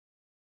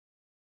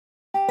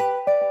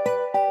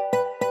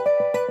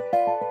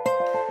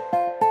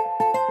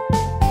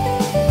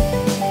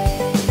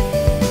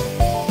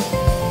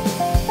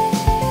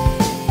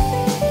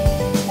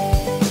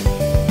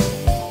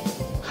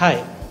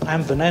Hi, I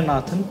am Vinay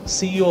Nathan,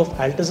 CEO of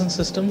Altizon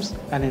Systems,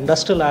 an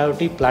industrial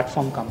IoT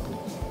platform company.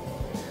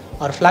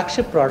 Our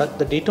flagship product,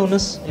 the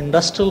Daytonus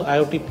Industrial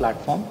IoT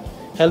platform,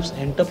 helps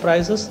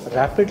enterprises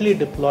rapidly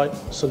deploy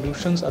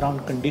solutions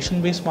around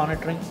condition-based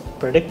monitoring,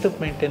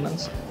 predictive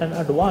maintenance, and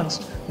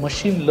advanced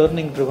machine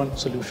learning-driven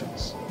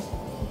solutions.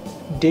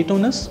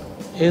 Daytonus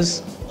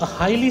is a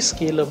highly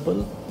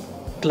scalable,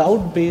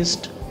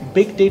 cloud-based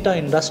big data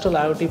industrial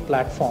IoT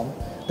platform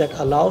that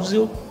allows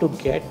you to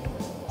get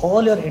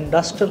all your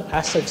industrial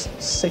assets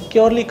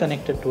securely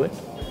connected to it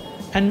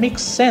and make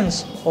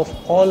sense of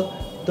all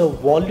the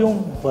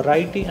volume,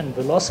 variety, and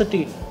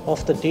velocity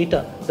of the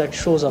data that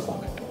shows up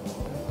on it.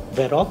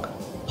 Varroc,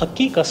 a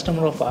key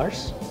customer of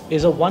ours,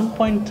 is a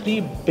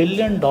 $1.3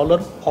 billion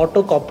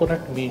auto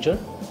component major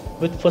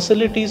with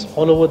facilities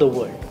all over the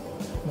world.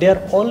 They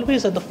are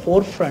always at the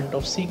forefront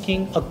of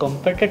seeking a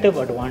competitive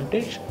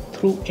advantage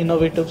through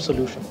innovative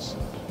solutions.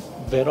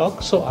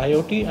 Varroc saw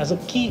IoT as a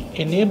key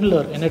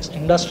enabler in its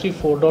Industry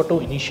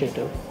 4.0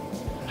 initiative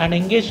and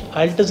engaged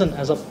Altizon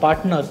as a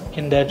partner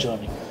in their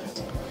journey.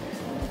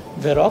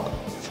 Varroc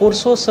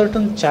foresaw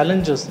certain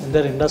challenges in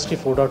their Industry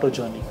 4.0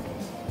 journey.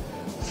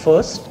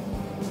 First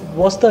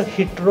was the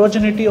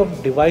heterogeneity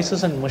of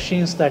devices and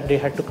machines that they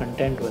had to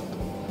contend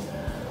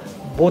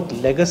with, both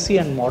legacy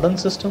and modern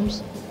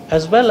systems,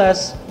 as well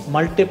as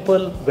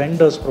multiple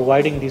vendors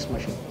providing these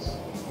machines.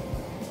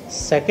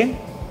 Second,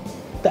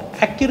 the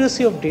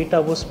accuracy of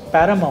data was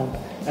paramount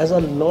as a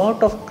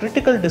lot of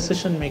critical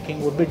decision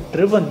making would be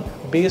driven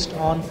based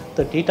on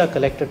the data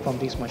collected from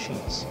these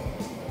machines.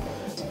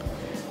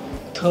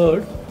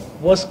 Third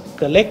was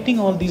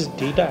collecting all these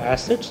data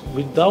assets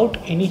without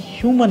any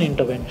human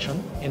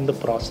intervention in the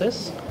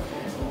process.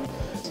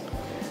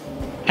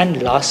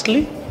 And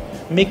lastly,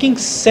 making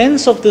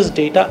sense of this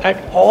data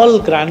at all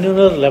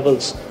granular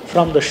levels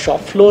from the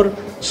shop floor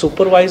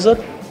supervisor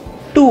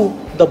to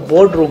the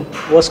boardroom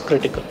was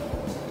critical.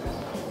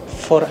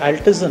 For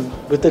Altizon,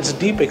 with its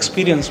deep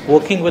experience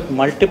working with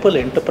multiple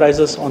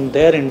enterprises on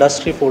their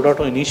Industry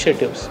 4.0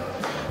 initiatives,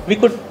 we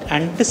could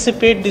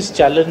anticipate these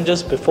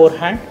challenges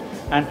beforehand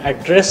and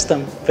address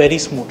them very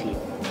smoothly.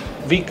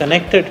 We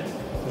connected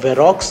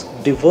Varroc's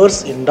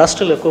diverse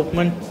industrial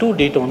equipment to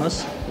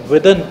Daytonus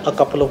within a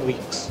couple of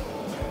weeks.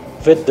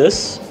 With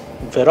this,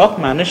 Varroc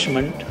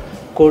management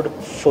could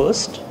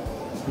first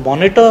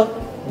monitor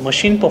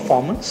machine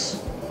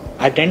performance,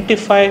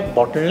 identify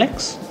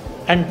bottlenecks,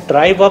 and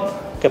drive up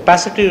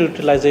capacity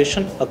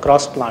utilization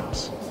across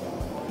plants.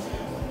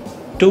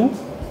 2.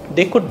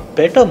 They could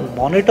better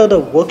monitor the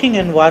working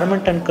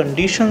environment and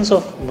conditions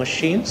of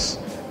machines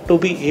to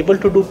be able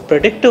to do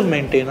predictive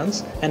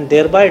maintenance and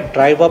thereby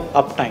drive up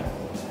uptime.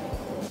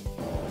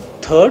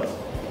 Third,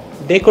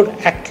 they could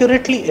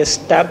accurately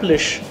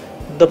establish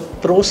the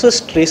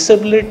process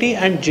traceability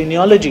and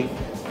genealogy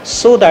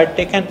so that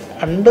they can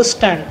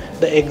understand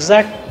the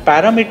exact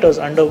parameters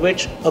under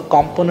which a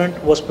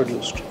component was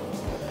produced.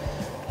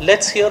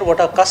 Let's hear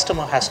what our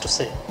customer has to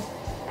say.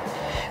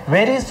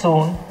 Very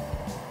soon,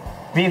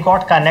 we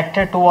got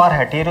connected to our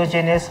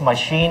heterogeneous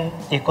machine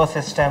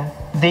ecosystem.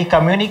 The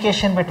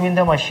communication between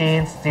the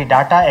machines, the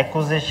data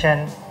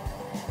acquisition,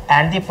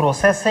 and the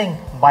processing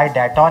by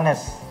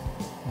Daytonus,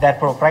 their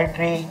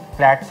proprietary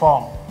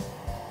platform,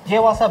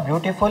 gave us a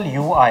beautiful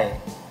UI,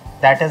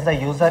 that is the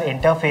user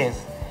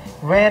interface,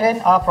 wherein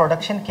our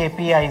production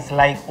KPIs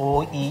like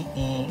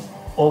OEE,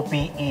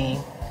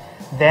 OPE,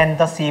 then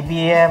the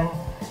CBM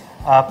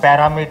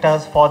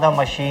parameters for the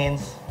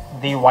machines,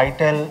 the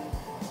vital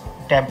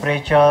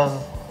temperatures,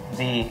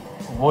 the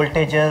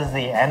voltages,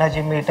 the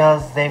energy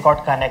meters, they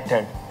got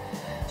connected.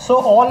 So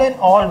all in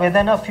all,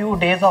 within a few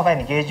days of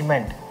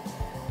engagement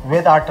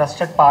with our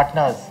trusted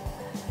partners,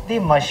 the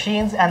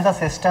machines and the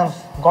systems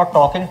got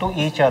talking to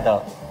each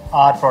other.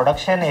 Our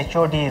production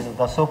HODs,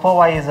 the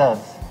supervisors,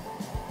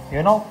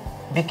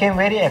 became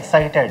very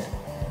excited.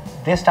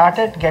 They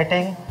started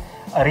getting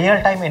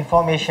real-time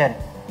information,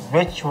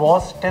 which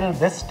was till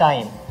this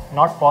time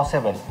not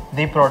possible.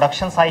 The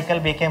production cycle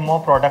became more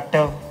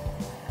productive.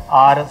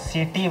 Our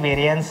CT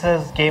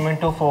variances came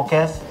into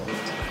focus.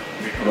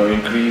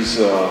 Increase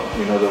the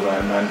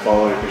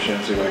manpower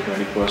efficiency by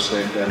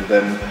 20%, and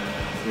then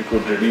we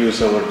could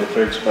reduce our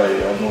defects by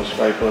almost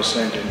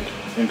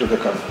 5% into the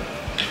company.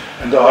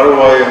 And the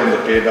ROI and the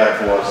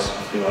payback was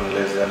even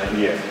less than a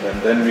year.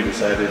 And then we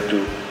decided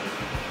to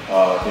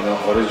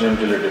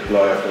horizontally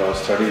deploy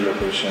across 30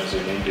 locations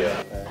in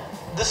India.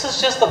 This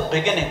is just the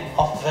beginning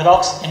of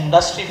Varroc's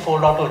Industry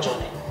 4.0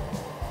 journey.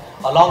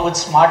 Along with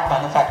smart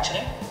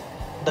manufacturing,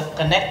 the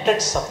connected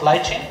supply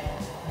chain,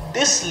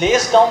 this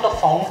lays down the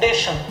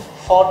foundation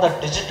for the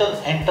digital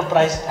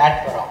enterprise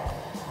at Varroc.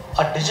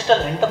 A digital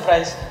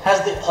enterprise has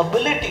the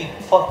ability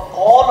for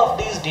all of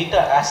these data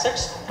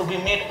assets to be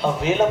made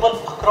available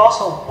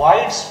across a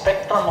wide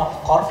spectrum of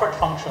corporate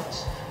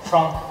functions,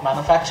 from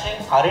manufacturing,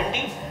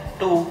 R&D,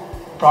 to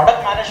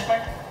product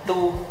management,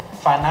 to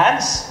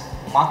finance,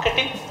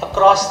 marketing,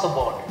 across the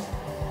board.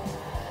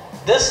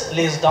 This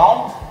lays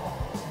down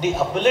the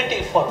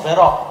ability for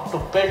Varroc to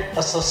build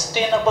a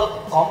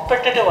sustainable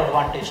competitive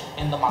advantage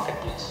in the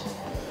marketplace.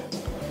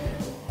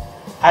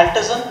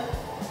 Altizon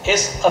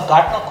is a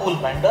Gartner Cool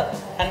vendor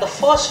and the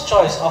first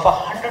choice of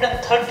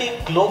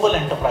 130 global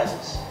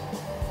enterprises.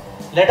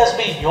 Let us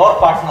be your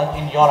partner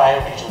in your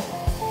IoT journey.